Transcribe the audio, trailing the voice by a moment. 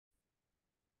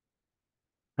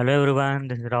Hello everyone,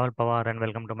 this is Rahul Pawar and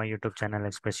welcome to my YouTube channel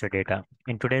Xpressurdata.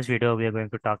 In today's video, we are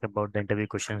going to talk about the interview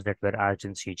questions that were asked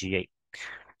in CGI.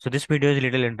 So this video is a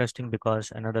little interesting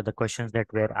because I know that the questions that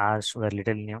were asked were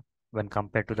little new when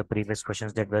compared to the previous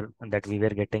questions that we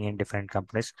were getting in different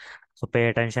companies. So pay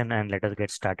attention and let us get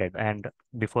started. And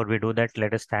before we do that,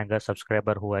 let us thank our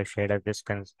subscriber who has shared us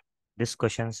this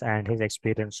questions and his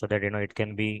experience so that it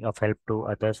can be of help to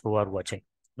others who are watching.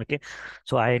 Okay,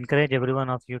 so I encourage every one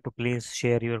of you to please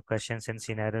share your questions and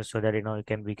scenarios so that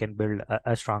we can build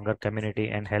a stronger community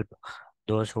and help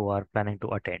those who are planning to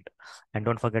attend. And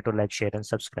don't forget to like, share, and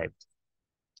subscribe.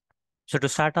 So to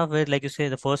start off with, like you say,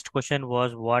 the first question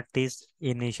was what is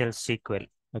initial SQL?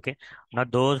 Okay. Now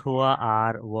those who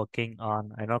are working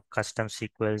on custom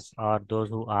SQLs or those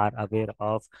who are aware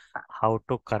of how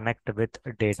to connect with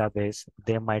a database,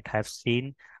 they might have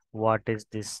seen what is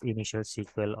this initial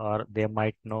SQL or they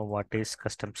might know what is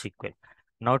custom SQL.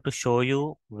 Now to show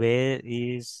you where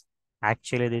is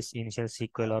actually this initial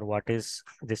SQL or what is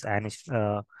this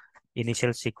initial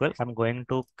SQL, I'm going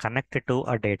to connect it to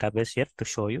a database here to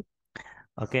show you.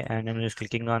 Okay, and I'm just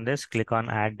clicking on this, click on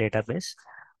add database,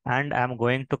 and I'm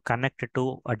going to connect it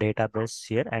to a database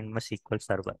here and my SQL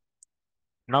server.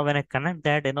 Now, when I connect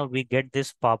that, we get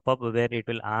this pop-up where it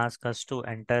will ask us to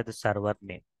enter the server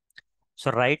name. So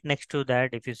right next to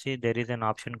that, if you see, there is an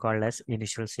option called as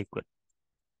initial SQL.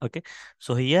 Okay,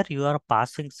 so here you are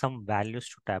passing some values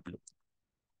to Tableau,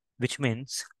 which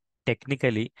means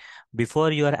technically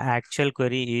before your actual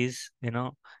query is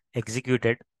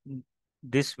executed,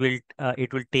 this will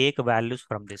it will take values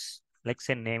from this, like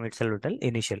say name itself little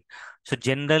initial. So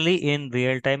generally in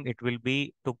real time it will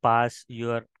be to pass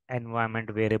your environment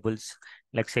variables,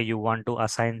 like say you want to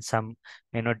assign some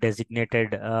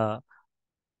designated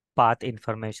path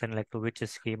information, like to which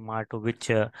schema, to which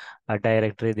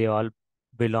directory they all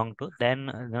belong to, then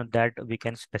that we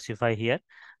can specify here,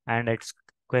 and at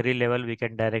query level we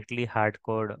can directly hard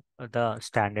code the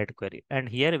standard query, and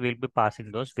here we'll be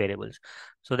passing those variables,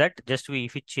 so that just we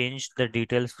if we change the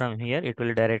details from here, it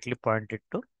will directly point it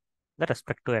to the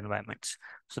respective environments.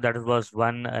 So that was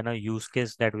one use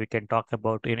case that we can talk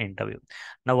about in interview.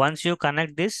 Now once you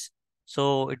connect this,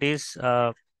 so it is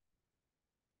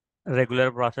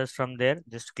regular process from there.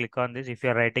 Just click on this. If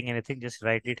you're writing anything, just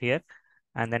write it here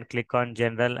and then click on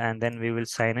general, and then we will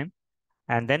sign in,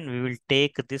 and then we will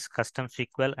take this custom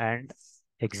SQL and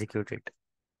execute it.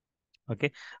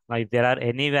 Okay. Now, if there are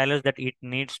any values that it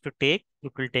needs to take,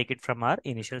 it will take it from our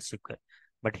initial SQL.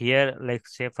 But here, like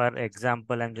say for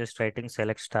example, I'm just writing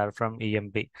select star from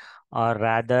EMP, or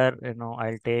rather,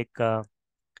 I'll take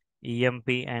EMP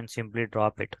and simply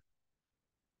drop it.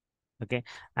 Okay.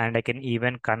 And I can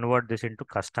even convert this into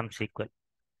custom SQL.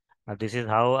 Now, this is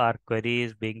how our query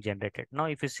is being generated. Now,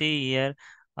 if you see here,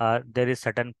 there is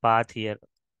certain path here,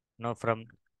 from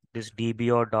this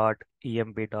dbo.emp.emp,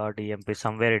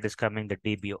 somewhere it is coming the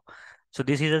dbo. So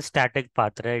this is a static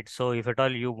path, right? So if at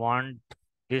all you want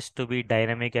this to be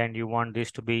dynamic and you want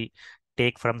this to be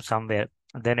take from somewhere,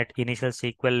 then at initial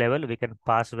SQL level, we can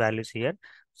pass values here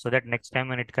so that next time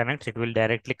when it connects, it will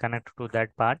directly connect to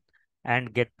that path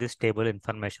and get this table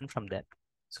information from there.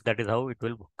 So that is how it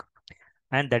will work.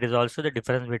 And that is also the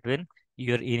difference between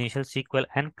your initial SQL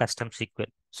and custom SQL.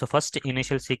 So first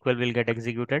initial SQL will get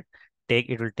executed,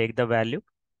 it will take the value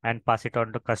and pass it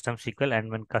on to custom SQL.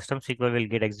 And when custom SQL will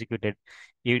get executed,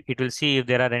 it will see if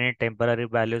there are any temporary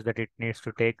values that it needs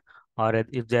to take, or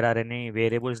if there are any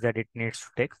variables that it needs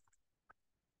to take,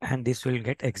 and this will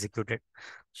get executed.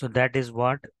 So that is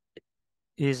what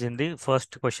is in the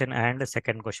first question and the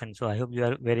second question. So I hope you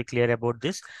are very clear about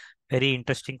this. Very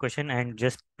interesting question, and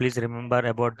just please remember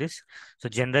about this. So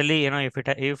generally,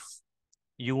 if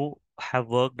you have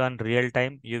worked on real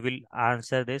time, you will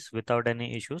answer this without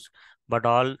any issues. But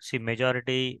all see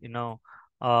majority,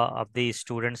 of the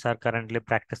students are currently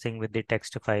practicing with the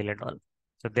text file and all.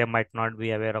 So they might not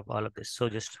be aware of all of this. So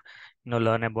just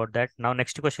learn about that. Now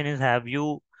next question is, have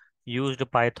you used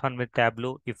Python with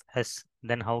Tableau? If yes,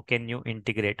 then how can you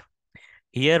integrate?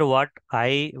 Here, what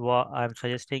I'm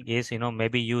suggesting is,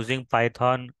 maybe using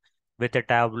Python with a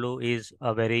Tableau is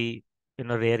a very,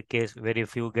 rare case. Very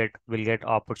few will get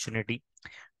opportunity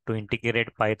to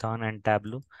integrate Python and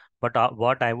Tableau. But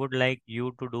what I would like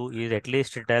you to do is at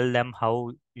least tell them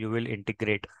how you will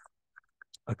integrate.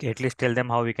 Okay, at least tell them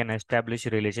how we can establish a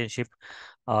relationship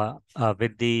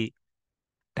with the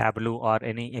Tableau or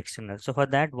any external. So for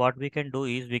that, what we can do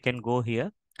is we can go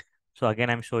here. So again,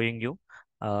 I'm showing you,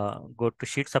 go to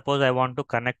sheet. Suppose I want to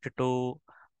connect to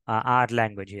R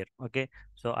language here. Okay.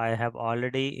 So I have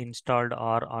already installed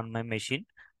R on my machine.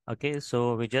 Okay.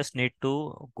 So we just need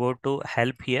to go to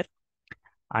help here.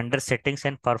 Under settings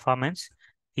and performance,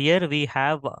 here we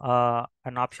have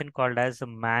an option called as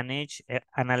manage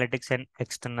analytics and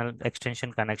external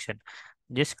extension connection.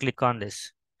 Just click on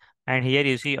this, and here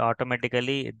you see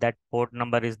automatically that port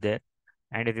number is there.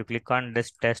 And if you click on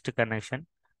this test connection,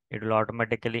 it will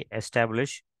automatically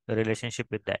establish the relationship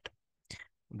with that.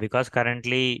 Because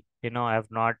currently, I have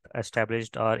not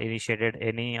established or initiated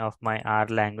any of my R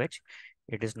language,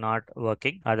 it is not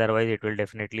working. Otherwise, it will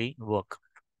definitely work.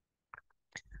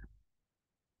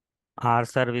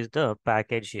 RServe is the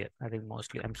package here. I think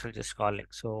mostly I'm still just calling.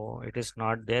 So it is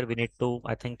not there. We need to,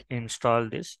 I think, install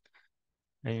this.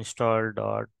 Install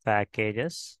dot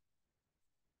packages.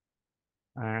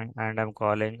 And I'm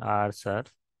calling RServe.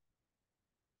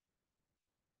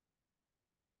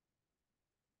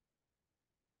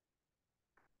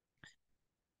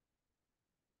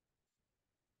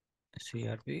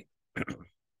 CRP.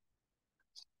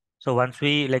 So once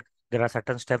we like, there are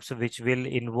certain steps which will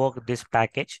invoke this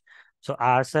package. So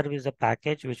RServe is a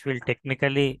package which will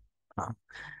technically,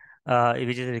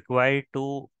 which is required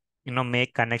to,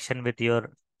 make connection with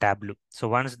your Tableau. So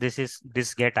once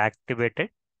this get activated,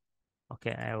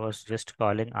 okay, I was just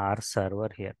calling our server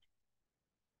here.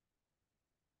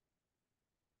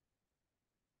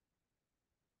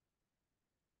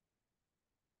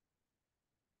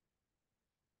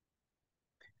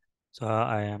 So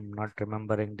I am not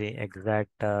remembering the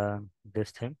exact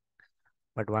this thing,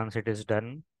 but once it is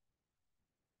done,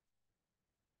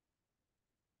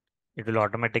 it will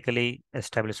automatically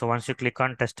establish. So once you click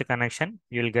on test connection,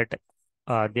 you will get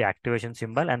the activation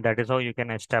symbol, and that is how you can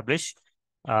establish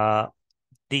uh,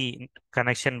 the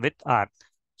connection with R.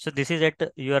 So this is at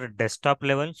your desktop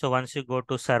level. So once you go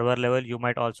to server level, you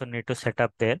might also need to set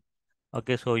up there.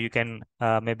 Okay, so you can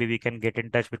maybe we can get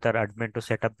in touch with our admin to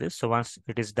set up this. So once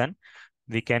it is done,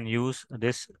 we can use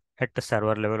this at the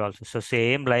server level also. So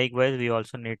same likewise, we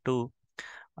also need to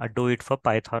do it for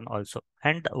Python also.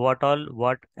 And what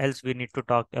else we need to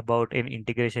talk about in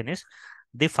integration is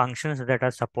the functions that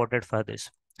are supported for this.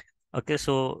 Okay,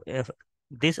 so if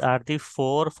these are the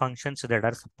four functions that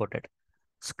are supported: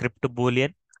 script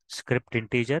boolean, script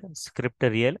integer, script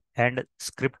real, and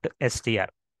script str.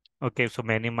 Okay, so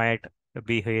many might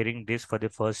be hearing this for the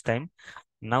first time.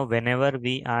 Now, whenever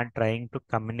we are trying to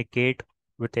communicate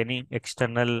with any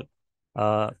external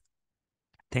uh,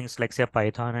 things like say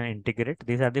Python and integrate,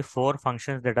 these are the four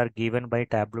functions that are given by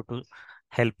Tableau to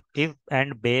help. If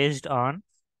and based on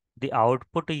the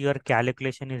output your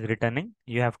calculation is returning,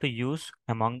 you have to use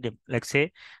among them. Like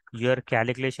say your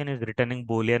calculation is returning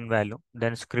Boolean value,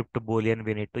 then script Boolean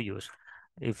we need to use.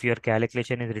 If your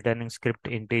calculation is returning script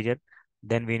integer,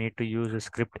 then we need to use a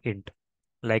script int.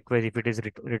 Likewise, if it is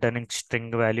returning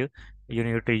string value, you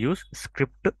need to use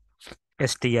script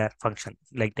str function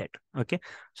like that. Okay,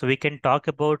 so we can talk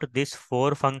about these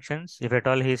four functions if at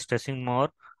all he is stressing more,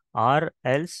 or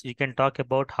else you can talk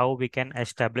about how we can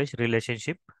establish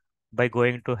relationship by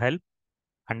going to help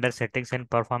under settings and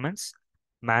performance,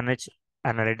 manage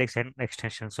analytics and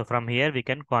extensions. So from here we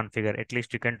can configure. At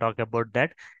least you can talk about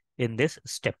that in this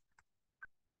step.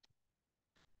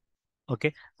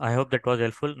 Okay, I hope that was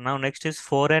helpful. Now next is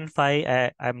 4 and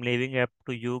 5. I'm leaving up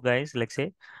to you guys, let's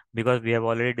say, because we have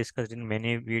already discussed in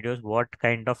many videos what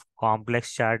kind of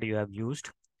complex chart you have used.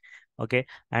 Okay,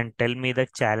 and tell me the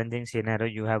challenging scenario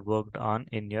you have worked on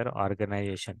in your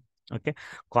organization. Okay,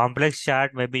 complex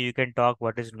chart, maybe you can talk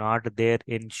what is not there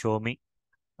in Show Me.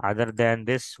 Other than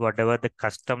this, whatever the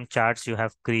custom charts you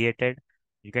have created,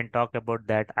 you can talk about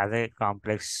that as a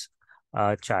complex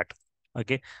chart.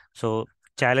 Okay, so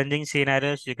challenging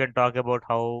scenarios, you can talk about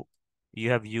how you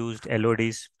have used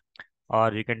LODs,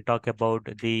 or you can talk about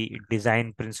the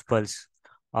design principles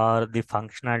or the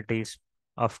functionalities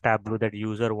of Tableau that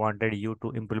user wanted you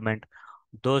to implement.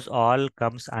 Those all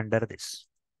comes under this.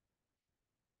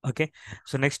 Okay,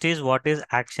 so next is what is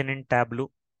action in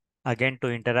Tableau. Again, to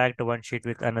interact one sheet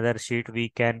with another sheet, we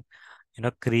can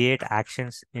create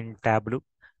actions in Tableau.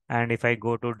 And if I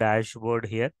go to dashboard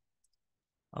here,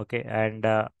 okay, and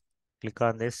click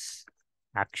on this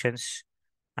actions,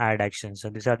 add actions. So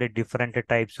these are the different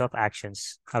types of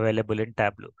actions available in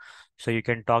Tableau. So you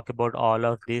can talk about all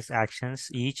of these actions,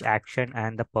 each action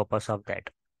and the purpose of that,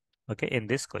 okay, in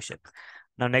this question.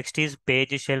 Now next is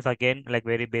page shelf, again like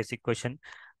very basic question.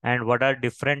 And what are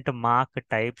different mark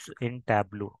types in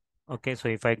Tableau? Okay, so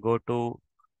if I go to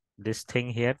this thing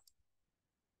here,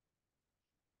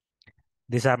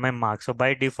 these are my marks. So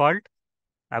by default,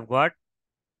 I've got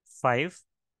five,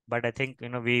 but I think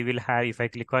we will have, if I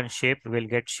click on shape, we'll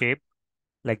get shape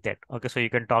like that. Okay, so you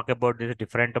can talk about these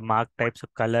different mark types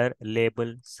of color,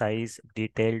 label, size,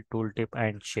 detail, tooltip,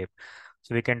 and shape.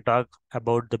 So we can talk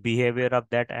about the behavior of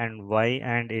that and why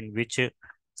and in which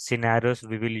scenarios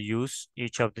we will use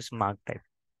each of this mark type.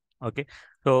 Okay.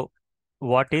 So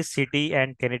what is city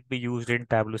and can it be used in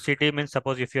Tableau? City means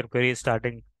suppose if your query is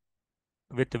starting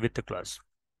with the class.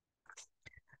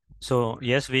 So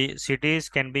yes, we cities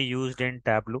can be used in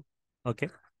Tableau. Okay.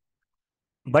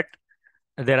 But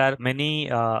there are many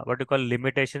what you call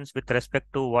limitations with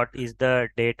respect to what is the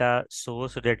data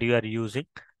source that you are using.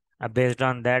 Based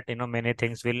on that, many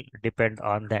things will depend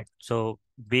on that. So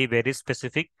be very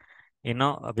specific,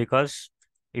 because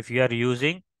if you are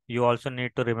using, you also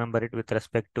need to remember it with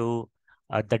respect to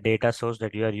the data source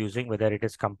that you are using, whether it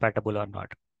is compatible or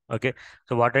not. Okay.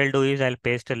 So what I'll do is I'll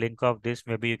paste a link of this.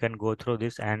 Maybe you can go through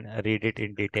this and read it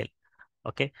in detail.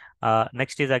 Okay.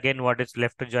 Next is again what is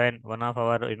left to join, one of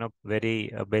our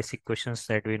very basic questions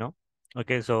that we know.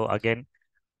 Okay. So again,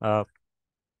 uh,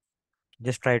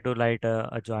 just try to write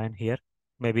a join here,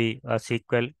 maybe a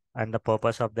SQL and the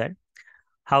purpose of that.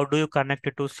 How do you connect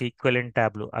it to SQL in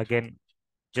Tableau? Again,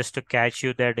 just to catch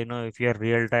you that if you're a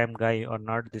real-time guy or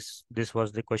not. This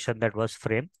was the question that was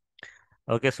framed.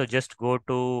 Okay. So just go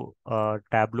to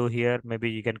Tableau here.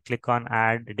 Maybe you can click on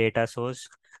add data source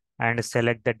and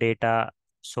select the data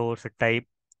source type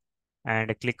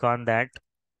and click on that,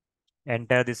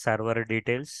 enter the server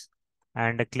details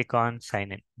and click on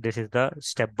sign in. This is the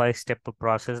step-by-step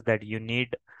process that you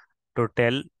need to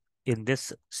tell in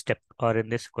this step or in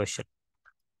this question.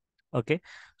 Okay.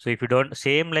 So if you don't,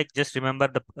 same like just remember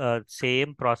the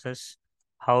same process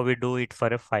how we do it for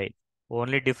a file.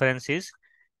 Only difference is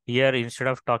here instead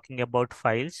of talking about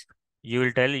files, you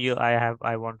will tell you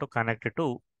I want to connect it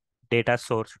to data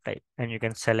source type, and you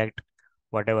can select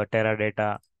whatever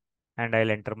Teradata, and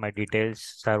I'll enter my details,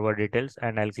 server details,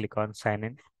 and I'll click on sign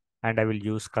in, and I will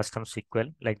use custom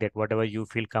SQL like that. Whatever you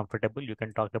feel comfortable, you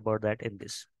can talk about that in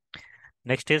this.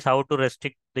 Next is how to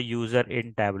restrict the user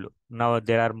in Tableau. Now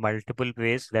there are multiple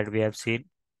ways that we have seen.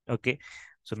 Okay.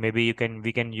 So maybe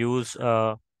we can use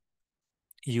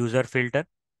user filter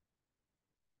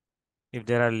if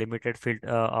there are limited filter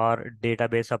or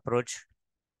database approach,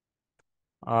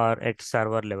 or at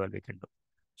server level we can do.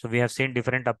 So we have seen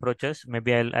different approaches.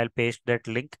 Maybe I'll paste that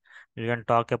link. You can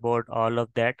talk about all of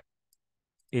that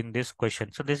in this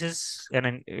question. So this is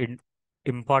an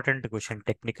important question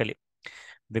technically,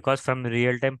 because from the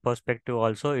real-time perspective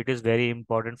also it is very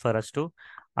important for us to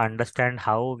understand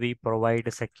how we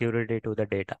provide security to the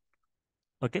data.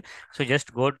 Okay. So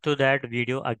just go to that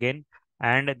video again,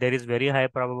 and there is very high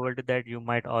probability that you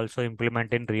might also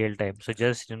implement in real time. So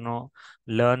just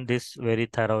learn this very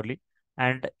thoroughly.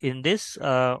 And in this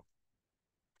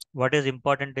what is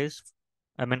important is,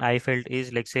 I mean, I felt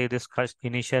is like say this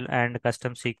initial and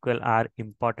custom SQL are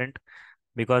important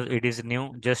because it is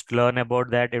new. Just learn about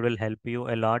that. It will help you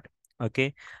a lot.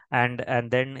 Okay. And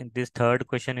then this third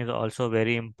question is also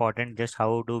very important. Just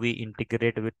how do we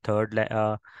integrate with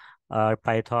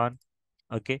Python?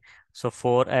 Okay. So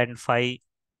 4 and 5,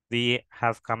 we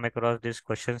have come across these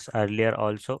questions earlier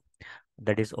also.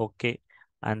 That is okay.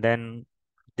 And then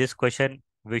this question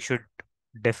we should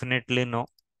definitely know.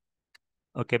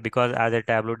 Okay, because as a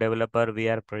Tableau developer, we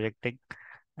are projecting,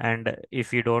 and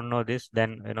if you don't know this,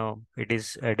 then it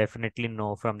is definitely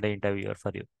no from the interviewer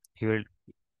for you. He will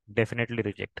definitely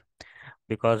reject,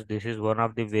 because this is one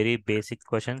of the very basic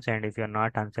questions, and if you're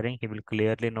not answering, he will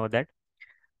clearly know that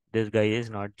this guy is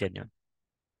not genuine.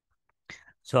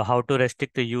 So how to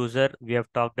restrict the user? We have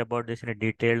talked about this in a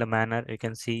detailed manner. You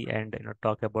can see and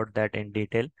talk about that in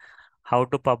detail. How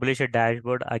to publish a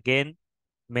dashboard? Again,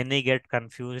 many get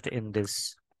confused in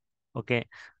this. Okay,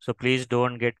 so please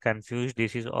don't get confused.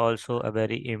 This is also a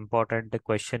very important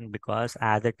question, because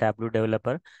as a Tableau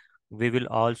developer, we will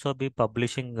also be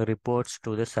publishing reports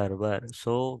to the server.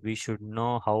 So we should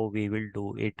know how we will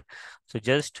do it. So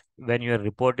just when your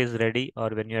report is ready or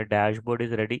when your dashboard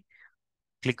is ready,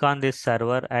 click on this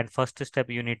server, and first step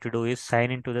you need to do is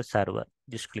sign into the server.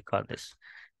 Just click on this.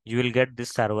 You will get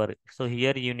this server. So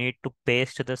here you need to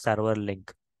paste the server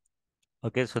link.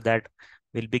 Okay, so that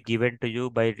will be given to you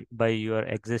by your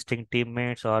existing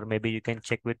teammates, or maybe you can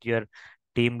check with your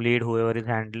team lead, whoever is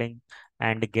handling,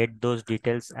 and get those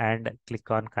details and click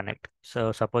on connect.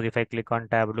 So suppose if I click on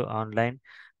Tableau online,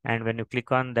 and when you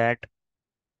click on that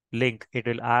link, it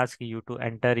will ask you to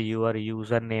enter your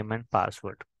username and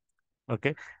password.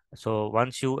 Okay. So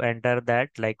once you enter that,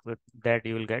 like with that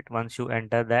you will get, once you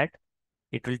enter that,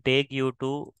 it will take you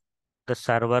to the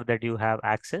server that you have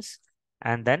access,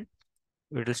 and then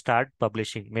it will start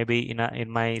publishing. Maybe in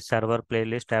my server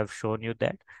playlist I have shown you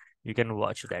that. You can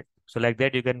watch that. So like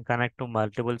that you can connect to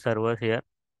multiple servers here,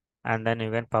 and then you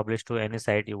can publish to any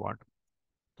site you want.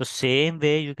 So same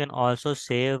way you can also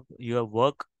save your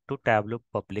work to Tableau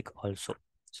Public also.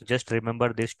 So just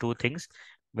remember these two things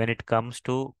when it comes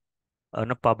to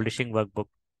publishing workbook.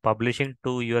 Publishing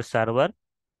to your server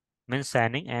means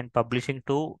signing, and publishing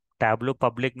to Tableau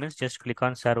Public means just click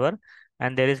on server,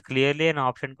 and there is clearly an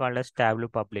option called as Tableau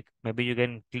Public. Maybe you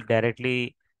can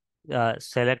directly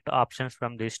select options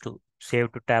from these two: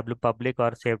 save to Tableau Public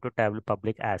or save to Tableau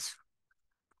Public as,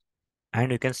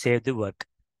 and you can save the work.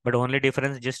 But only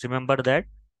difference, just remember that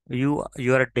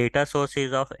your data source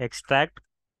is of extract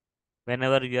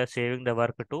whenever you are saving the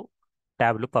work to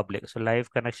Tableau Public. So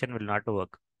live connection will not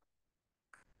work.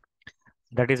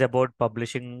 That is about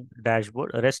publishing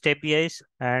dashboard, REST APIs,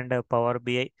 and Power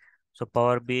BI. So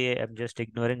Power BI, I'm just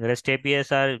ignoring. REST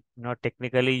APIs are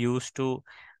technically used to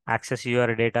access your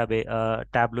database,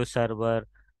 Tableau server,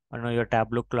 your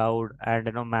Tableau cloud,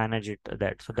 and manage it.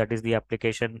 That so that is the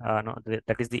application. No,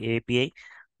 that is the API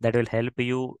that will help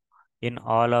you in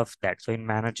all of that. So in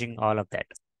managing all of that.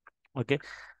 Okay.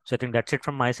 So I think that's it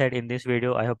from my side in this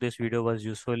video. I hope this video was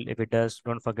useful. If it does,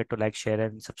 don't forget to like, share,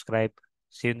 and subscribe.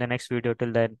 See you in the next video.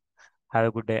 Till then, have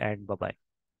a good day and bye bye.